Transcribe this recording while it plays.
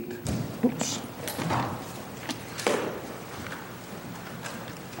Oops.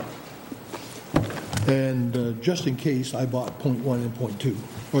 And just in case, I bought point 1 and point 2.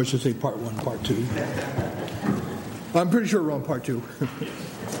 Or I should say part 1, part 2. I'm pretty sure we're on part 2.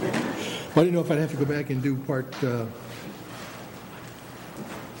 I didn't know if I'd have to go back and do part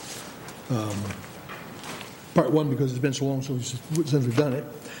 1 because it's been so long since we've done it.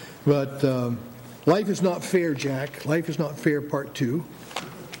 But life is not fair, Jack. Life is not fair, part 2.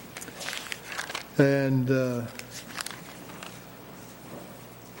 And the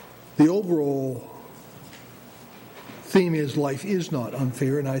overall theme is life is not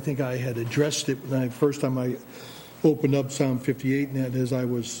unfair, and I think I had addressed it when first time I opened up Psalm 58, and that is I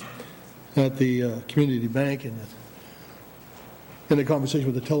was at the community bank and in a conversation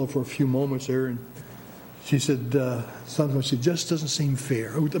with the teller for a few moments there, and she said, something, she just doesn't seem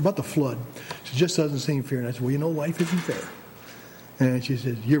fair. About the flood. She just doesn't seem fair. And I said, well, life isn't fair. And she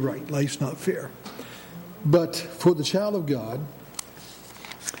said, you're right, life's not fair. But for the child of God,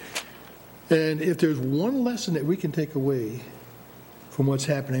 and if there's one lesson that we can take away from what's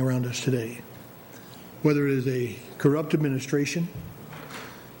happening around us today, whether it is a corrupt administration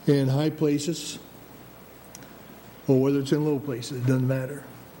in high places or whether it's in low places, it doesn't matter.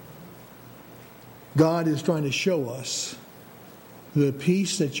 God is trying to show us the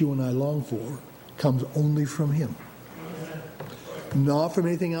peace that you and I long for comes only from Him. Not from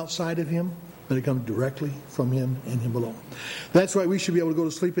anything outside of Him, but it comes directly from Him and Him alone. That's why we should be able to go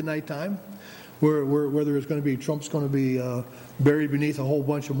to sleep at nighttime, whether it's going to be Trump's going to be buried beneath a whole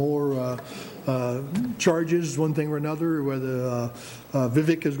bunch of more charges, one thing or another, or whether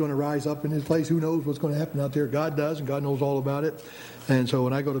Vivek is going to rise up in his place. Who knows what's going to happen out there? God does, and God knows all about it. And so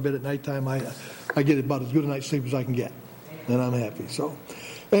when I go to bed at nighttime, I get about as good a night's sleep as I can get, and I'm happy. So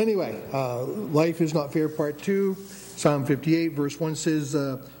anyway, life is not fair, part 2. Psalm 58, verse 1 says,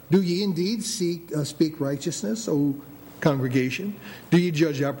 do ye indeed speak righteousness, O congregation? Do ye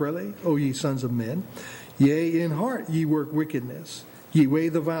judge uprightly, O ye sons of men? Yea, in heart ye work wickedness. Ye weigh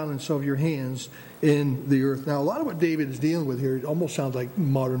the violence of your hands in the earth. Now, a lot of what David is dealing with here, it almost sounds like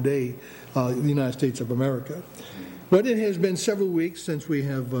modern day the United States of America. But it has been several weeks since we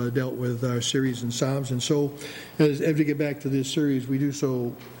have dealt with our series in Psalms. And so as we get back to this series, we do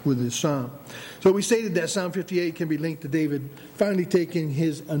so with this psalm. So we stated that Psalm 58 can be linked to David finally taking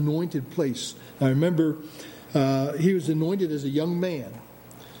his anointed place. Now remember, he was anointed as a young man,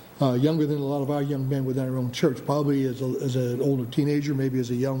 younger than a lot of our young men within our own church, probably as an older teenager, maybe as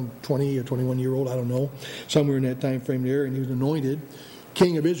a young 20 or 21-year-old, I don't know, somewhere in that time frame there. And he was anointed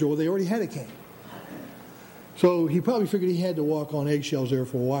king of Israel. They already had a king. So he probably figured he had to walk on eggshells there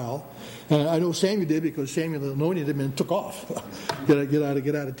for a while. I know Samuel did because Samuel anointed him and took off. get out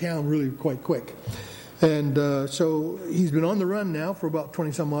of town really quite quick. And so he's been on the run now for about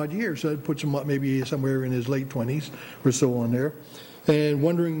 20-some odd years. So it puts him up maybe somewhere in his late 20s or so on there. And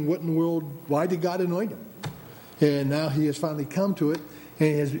wondering what in the world, why did God anoint him? And now he has finally come to it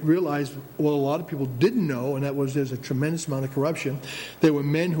and has realized, well, a lot of people didn't know, and that was there's a tremendous amount of corruption. There were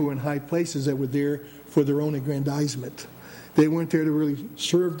men who were in high places that were there for their own aggrandizement. They weren't there to really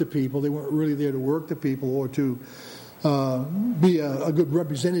serve the people. They weren't really there to work the people or to be a good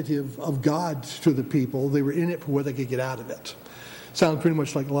representative of God to the people. They were in it for what they could get out of it. Sounds pretty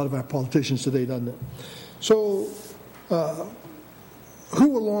much like a lot of our politicians today, doesn't it? So,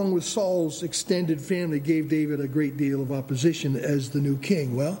 who along with Saul's extended family gave David a great deal of opposition as the new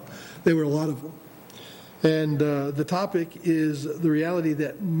king? Well, there were a lot of them. And the topic is the reality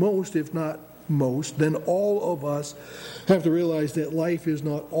that most, if not most, then all of us have to realize that life is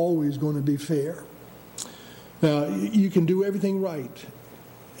not always going to be fair. Now, you can do everything right,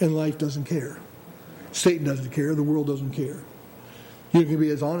 and life doesn't care. Satan doesn't care. The world doesn't care. You can be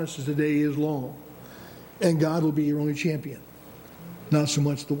as honest as the day is long, and God will be your only champion, not so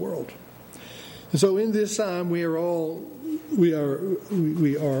much the world. And so in this psalm, we will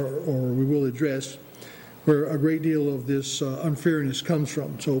address where a great deal of this unfairness comes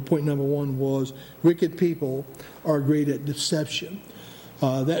from. So point number 1 was wicked people are great at deception.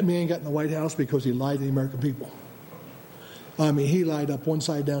 That man got in the White House because he lied to the American people. I mean, he lied up one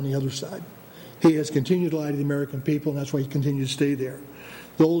side, down the other side. He has continued to lie to the American people, and that's why he continues to stay there.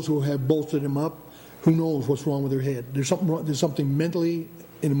 Those who have bolstered him up, who knows what's wrong with their head? There's something wrong, there's something mentally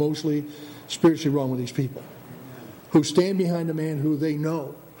and emotionally, spiritually wrong with these people who stand behind a man who they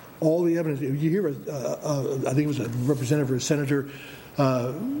know. All the evidence. You hear, I think it was a representative or a senator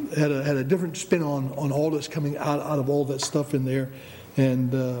had a different spin on all that's coming out of all that stuff in there.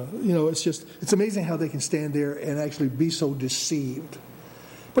 And, it's amazing how they can stand there and actually be so deceived.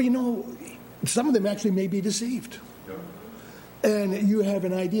 But, some of them actually may be deceived. And you have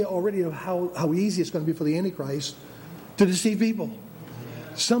an idea already of how easy it's going to be for the Antichrist to deceive people.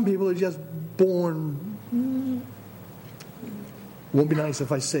 Some people are just born. Won't be nice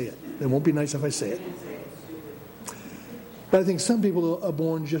if I say it. It won't be nice if I say it. But I think some people are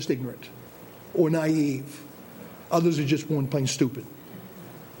born just ignorant or naive. Others are just born plain stupid.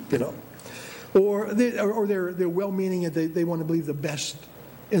 Or they're well-meaning and they want to believe the best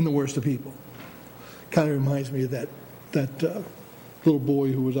in the worst of people. Kind of reminds me of that little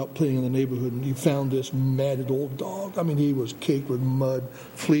boy who was out playing in the neighborhood, and he found this matted old dog. I mean, he was caked with mud.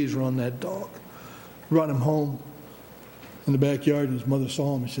 Fleas were on that dog. Brought him home in the backyard, and his mother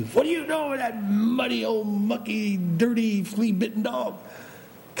saw him and said, "What are you doing with that muddy, old, mucky, dirty, flea-bitten dog?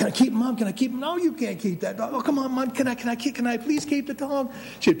 Can I keep him, Mom? Can I keep him?" "No, you can't keep that dog." "Oh, come on, Mom. Can I please keep the dog?"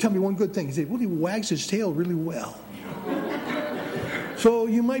 She said, "Tell me one good thing." He said, "Well, he wags his tail really well." So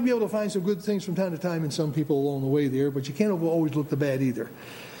you might be able to find some good things from time to time in some people along the way there, but you can't always look the bad either.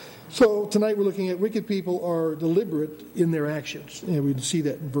 So tonight we're looking at wicked people are deliberate in their actions. And we can see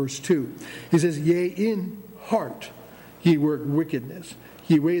that in verse 2. He says, "Yea, in heart ye work wickedness.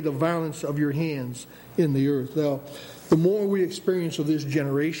 Ye weigh the violence of your hands in the earth." Now, the more we experience of this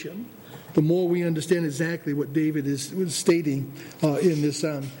generation, the more we understand exactly what David was stating in this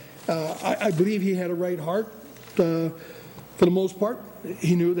psalm. I believe he had a right heart for the most part.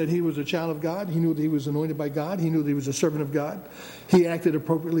 He knew that he was a child of God. He knew that he was anointed by God. He knew that he was a servant of God. He acted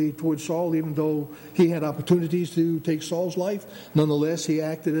appropriately towards Saul, even though he had opportunities to take Saul's life. Nonetheless, he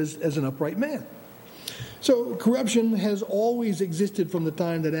acted as an upright man. So corruption has always existed from the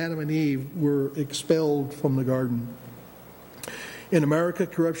time that Adam and Eve were expelled from the garden. In America,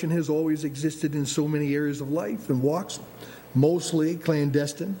 corruption has always existed in so many areas of life and walks, mostly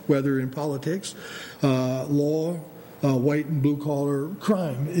clandestine, whether in politics, law, white and blue-collar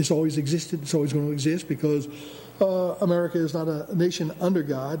crime. It's always existed. It's always going to exist because America is not a nation under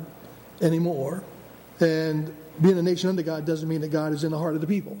God anymore. And being a nation under God doesn't mean that God is in the heart of the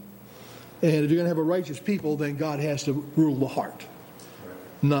people. And if you're going to have a righteous people, then God has to rule the heart,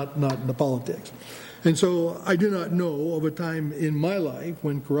 not in the politics. And so I do not know of a time in my life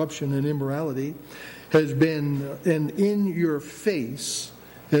when corruption and immorality has been in your face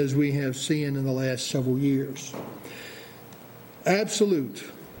as we have seen in the last several years. Absolute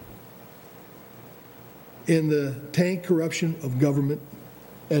in the tank corruption of government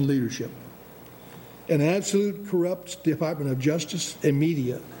and leadership. An absolute corrupt Department of Justice and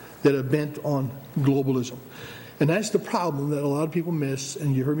media that are bent on globalism. And that's the problem that a lot of people miss,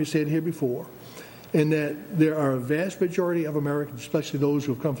 and you heard me say it here before, and that there are a vast majority of Americans, especially those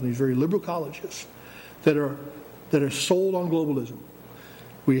who have come from these very liberal colleges, that are sold on globalism.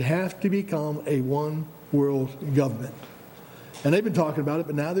 We have to become a one-world government. And they've been talking about it,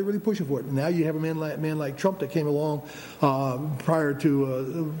 but now they're really pushing for it. And now you have a man like Trump that came along prior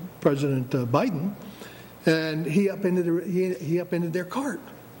to President Biden, and he upended their cart.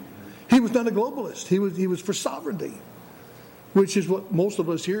 He was not a globalist. He was for sovereignty, which is what most of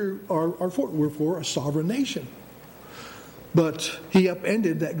us here are for. We're for a sovereign nation. But he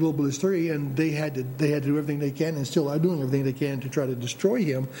upended that globalist theory, and they had to do everything they can, and still are doing everything they can to try to destroy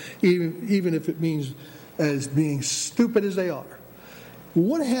him, even if it means as being stupid as they are.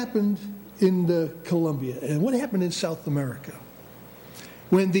 What happened in the Colombia and what happened in South America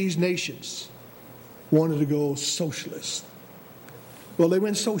when these nations wanted to go socialist? Well, they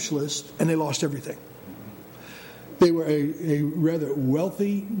went socialist and they lost everything. They were a rather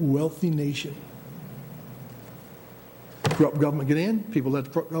wealthy nation. Corrupt government get in, people let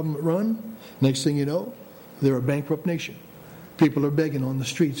the corrupt government run. Next thing you know, they're a bankrupt nation. People are begging on the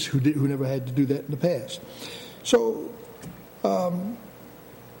streets who never had to do that in the past. So,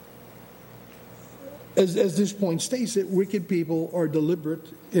 as this point states, that wicked people are deliberate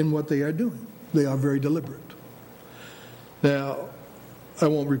in what they are doing. They are very deliberate. Now, I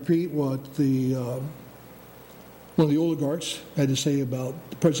won't repeat what one of the oligarchs had to say about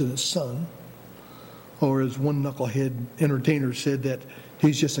the president's son, or as one knucklehead entertainer said, that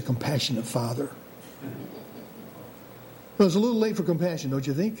he's just a compassionate father. Well, it's a little late for compassion, don't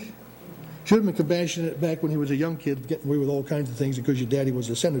you think? Should have been compassionate back when he was a young kid, getting away with all kinds of things because your daddy was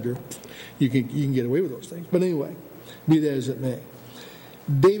a senator. You can get away with those things. But anyway, be that as it may.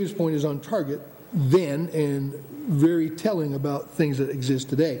 David's point is on target then and very telling about things that exist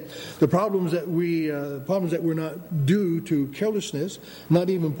today. The problems that were not due to carelessness, not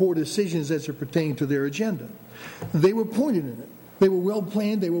even poor decisions as it pertained to their agenda. They were pointed in it. They were well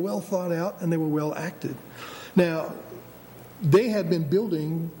planned, they were well thought out, and they were well acted. Now, they have been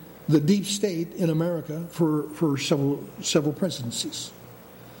building the deep state in America for several presidencies.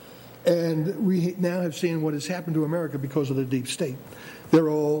 And we now have seen what has happened to America because of the deep state. They're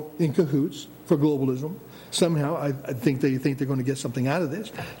all in cahoots for globalism. Somehow, I think they're going to get something out of this.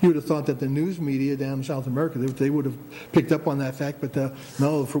 You would have thought that the news media down in South America, they would have picked up on that fact, but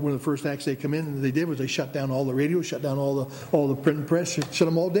no. For one of the first acts they come in and they did was they shut down all the radio, shut down all the print and press, shut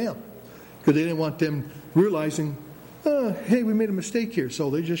them all down, because they didn't want them realizing, hey, we made a mistake here. So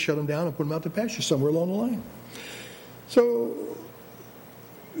they just shut them down and put them out to pasture somewhere along the line. So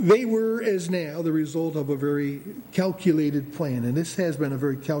they were, as now, the result of a very calculated plan, and this has been a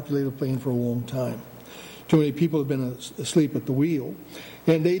very calculated plan for a long time. Too many people have been asleep at the wheel.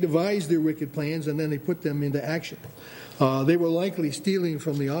 And they devised their wicked plans, and then they put them into action. They were likely stealing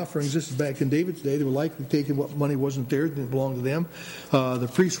from the offerings. This is back in David's day. They were likely taking what money wasn't theirs, didn't belong to them. The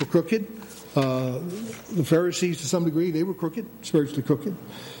priests were crooked. The Pharisees, to some degree, they were crooked, spiritually crooked.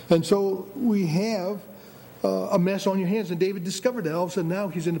 And so we have a mess on your hands. And David discovered that. All of a sudden now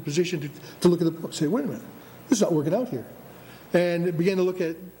he's in a position to look at the book and say, wait a minute, this is not working out here. And began to look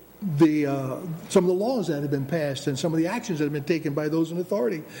at some of the laws that had been passed and some of the actions that had been taken by those in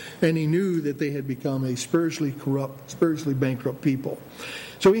authority. And he knew that they had become a spiritually corrupt, spiritually bankrupt people.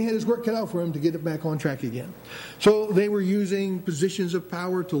 So he had his work cut out for him to get it back on track again. So they were using positions of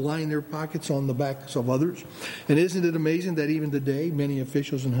power to line their pockets on the backs of others. And isn't it amazing that even today, many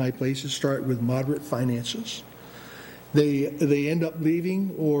officials in high places start with moderate finances? They end up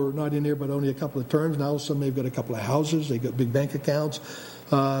leaving, or not in there, but only a couple of terms. Now some they've got a couple of houses, they've got big bank accounts.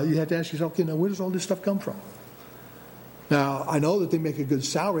 You have to ask yourself, okay, now where does all this stuff come from? Now, I know that they make a good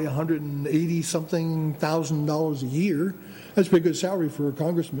salary, $180-something thousand a year. That's a pretty good salary for a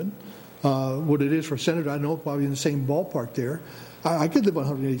congressman. What it is for a senator, I know, probably in the same ballpark there. I could live on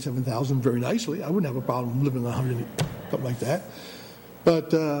 $187,000 very nicely. I wouldn't have a problem living on something like that.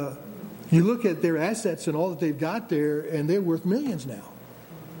 But you look at their assets and all that they've got there, and they're worth millions now.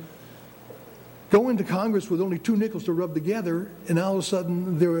 Go into Congress with only 2 nickels to rub together, and all of a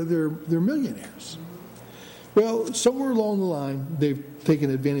sudden they're millionaires. Well, somewhere along the line, they've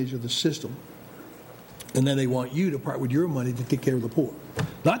taken advantage of the system, and then they want you to part with your money to take care of the poor.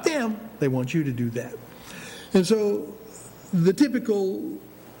 Not them. They want you to do that. And so the typical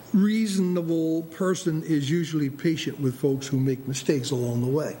reasonable person is usually patient with folks who make mistakes along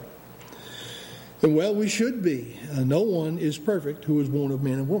the way. And well, we should be. No one is perfect who is born of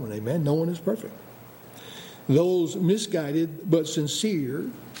man and woman. Amen? No one is perfect. Those misguided but sincere,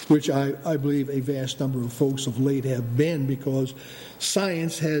 which I believe a vast number of folks of late have been, because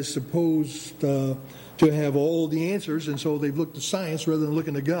science has supposed to have all the answers, and so they've looked to science rather than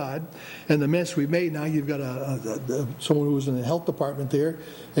looking to God. And the mess we've made now, you've got someone who was in the health department there,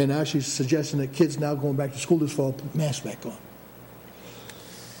 and now she's suggesting that kids now going back to school this fall put masks back on,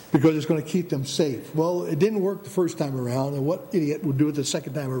 because it's going to keep them safe. Well, it didn't work the first time around, and what idiot would do it the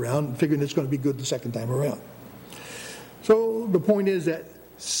second time around, figuring it's going to be good the second time around? So the point is that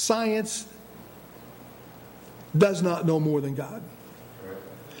science does not know more than God.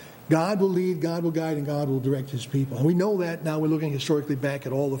 God will lead, God will guide, and God will direct His people. And we know that now. We're looking historically back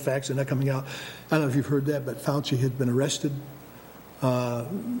at all the facts that are coming out. I don't know if you've heard that, but Fauci has been arrested.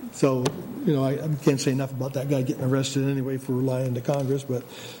 So, you know, I can't say enough about that guy getting arrested anyway for lying to Congress, but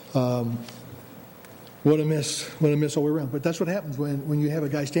what a mess all the way around. But that's what happens when you have a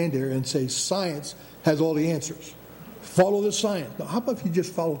guy stand there and say science has all the answers. Follow the science. Now, how about if you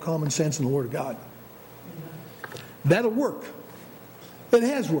just follow common sense and the Word of God? That'll work. It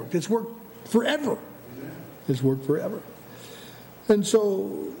has worked. It's worked forever. It's worked forever. And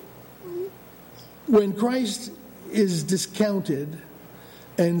so when Christ is discounted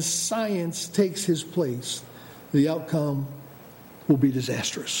and science takes his place, the outcome will be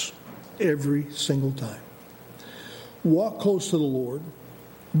disastrous every single time. Walk close to the Lord,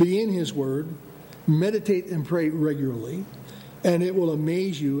 be in His Word, meditate and pray regularly, and it will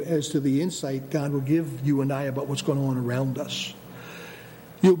amaze you as to the insight God will give you and I about what's going on around us.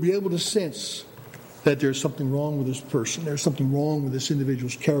 You'll be able to sense that there's something wrong with this person. There's something wrong with this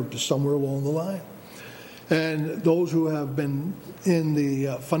individual's character somewhere along the line. And those who have been in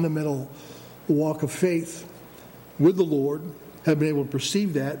the fundamental walk of faith with the Lord have been able to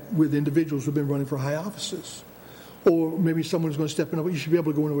perceive that with individuals who have been running for high offices. Or maybe someone's going to step in, but you should be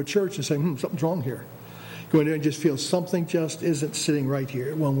able to go into a church and say, something's wrong here. Go in there and just feel something just isn't sitting right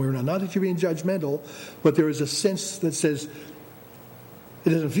here one way or another. Not that you're being judgmental, but there is a sense that says, it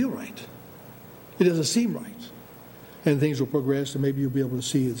doesn't feel right. It doesn't seem right. And things will progress, and maybe you'll be able to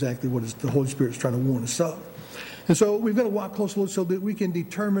see exactly what the Holy Spirit's trying to warn us of. And so we've got to walk closely so that we can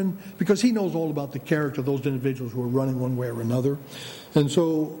determine, because He knows all about the character of those individuals who are running one way or another. And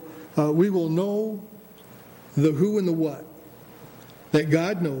so we will know the who and the what that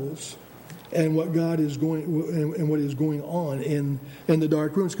God knows and what God is going and what is going on in the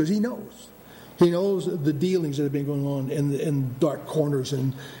dark rooms, because He knows. He knows the dealings that have been going on in dark corners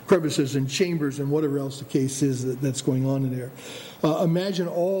and crevices and chambers and whatever else the case is that's going on in there. Imagine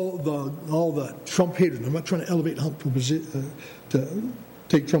all the Trump haters. I'm not trying to elevate Trump to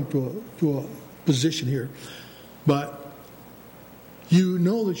take Trump to a position here, but you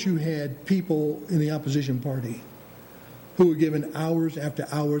know that you had people in the opposition party who were given hours after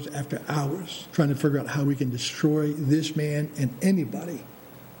hours after hours trying to figure out how we can destroy this man and anybody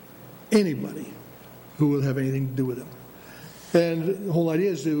who will have anything to do with him. And the whole idea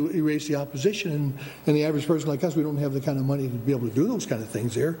is to erase the opposition. And the average person like us, we don't have the kind of money to be able to do those kind of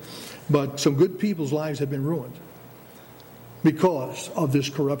things there. But some good people's lives have been ruined because of this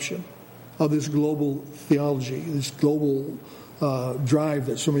corruption, of this global theology, this global drive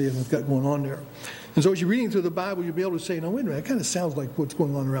that so many of them have got going on there. And so as you're reading through the Bible, you'll be able to say, no, wait a minute, it kind of sounds like what's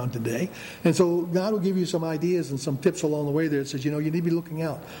going on around today. And so God will give you some ideas and some tips along the way there that says, you need to be looking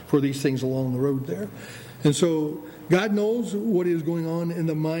out for these things along the road there. And so God knows what is going on in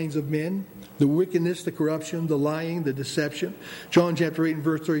the minds of men, the wickedness, the corruption, the lying, the deception. John chapter 8 and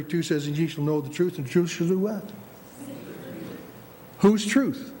verse 32 says, and ye shall know the truth, and the truth shall do what? Whose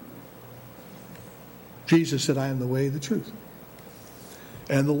truth? Jesus said, I am the way, the truth,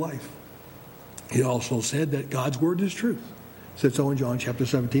 and the life. He also said that God's word is truth. He said so in John chapter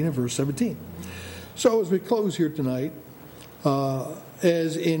 17 and verse 17. So as we close here tonight,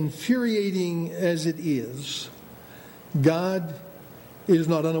 as infuriating as it is, God is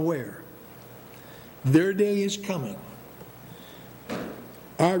not unaware. Their day is coming.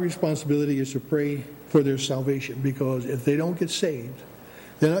 Our responsibility is to pray for their salvation, because if they don't get saved,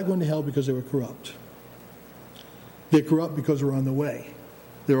 they're not going to hell because they were corrupt. They're corrupt because they're on the way.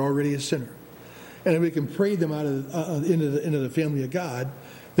 They're already a sinner. And if we can pray them out of into the family of God,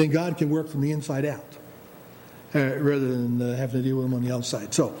 then God can work from the inside out, rather than having to deal with them on the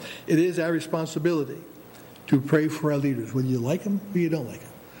outside. So it is our responsibility to pray for our leaders, whether you like them or you don't like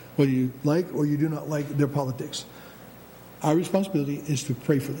them, whether you like or you do not like their politics. Our responsibility is to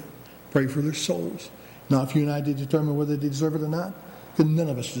pray for them, pray for their souls. Not for you and I to determine whether they deserve it or not, because none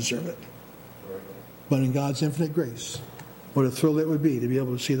of us deserve it. But in God's infinite grace, what a thrill it would be to be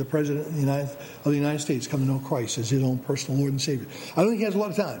able to see the President of the United States come to know Christ as his own personal Lord and Savior. I don't think he has a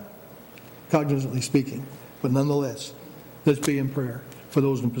lot of time, cognizantly speaking, but nonetheless, let's be in prayer for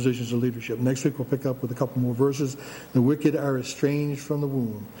those in positions of leadership. Next week we'll pick up with a couple more verses. The wicked are estranged from the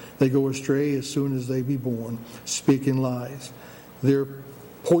womb. They go astray as soon as they be born, speaking lies. Their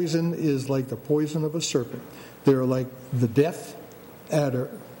poison is like the poison of a serpent. They are like the deaf adder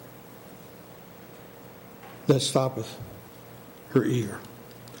that stoppeth her ear.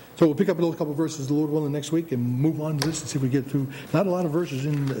 So we'll pick up a couple of verses, the Lord willing, next week, and move on to this and see if we get through. Not a lot of verses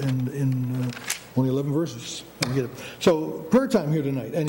in only 11 verses. So prayer time here tonight.